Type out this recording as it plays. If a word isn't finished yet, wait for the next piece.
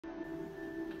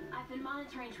been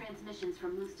monitoring transmissions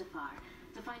from Mustafar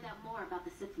to find out more about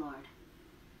the Sith Lord.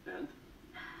 And?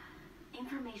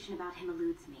 Information about him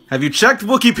eludes me. Have you checked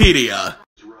Wikipedia?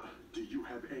 Do you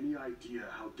have any idea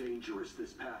how dangerous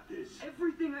this path is?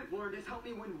 Everything I've learned has helped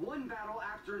me win one battle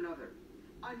after another.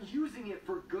 I'm using it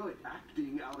for good.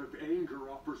 Acting out of anger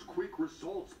offers quick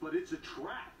results, but it's a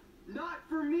trap. Not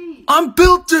for me! I'm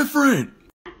built different!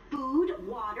 Food,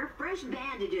 water, fresh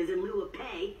bandages in lieu of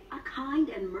pay, a kind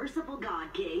and merciful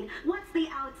God King. What's the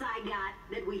outside got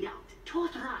that we don't?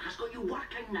 Torthra has got you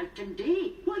working night and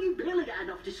day, while you barely get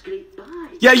enough to scrape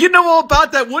by. Yeah, you know all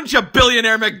about that, wouldn't you,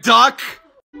 billionaire McDuck?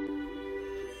 A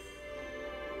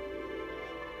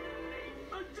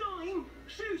dime?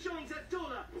 Shoe shines $1,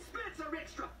 spats are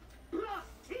extra, plus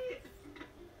tip!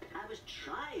 I was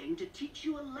trying to teach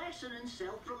you a lesson in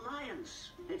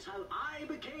self-reliance. It's how I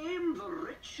became the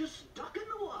richest duck in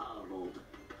the world.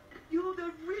 You're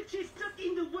the richest duck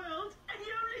in the world, and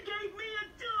you only gave me a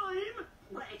dime?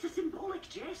 Well, it's a symbolic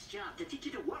gesture to teach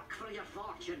you to work for your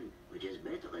fortune, which is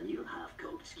better than your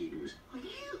half-cocked schemes. Are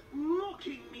you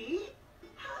mocking me?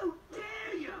 How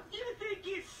dare you? You think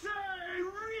you're so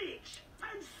rich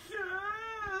and so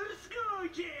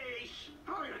Scottish?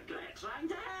 I regret trying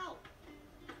to help.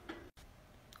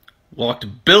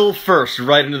 Walked Bill first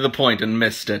right into the point and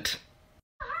missed it.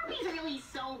 Harpies are really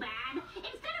so bad.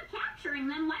 Instead of capturing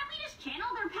them, why don't we just channel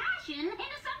their passion into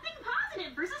something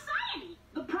positive for society?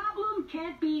 The problem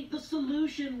can't be the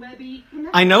solution, Webby.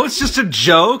 I know it's just a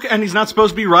joke and he's not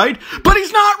supposed to be right, but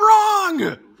he's not wrong!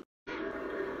 What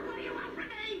do you want from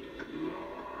me?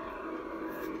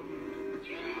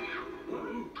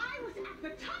 I was at the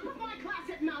top of my class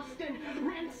at Mouston,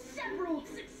 ran several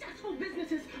successful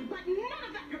businesses, but none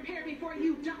of that prepared me for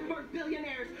you duckburg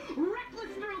billionaires,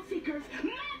 reckless thrill seekers,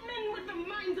 madmen with the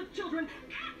minds of children,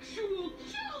 actual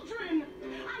children!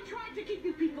 I tried to keep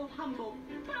you people humble,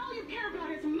 but all you care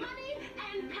about is money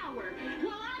and power.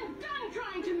 Well, I'm done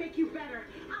trying to make you better.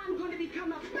 I'm going to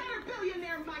become a better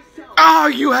billionaire myself. Oh,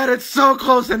 you had it so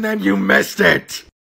close and then you missed it!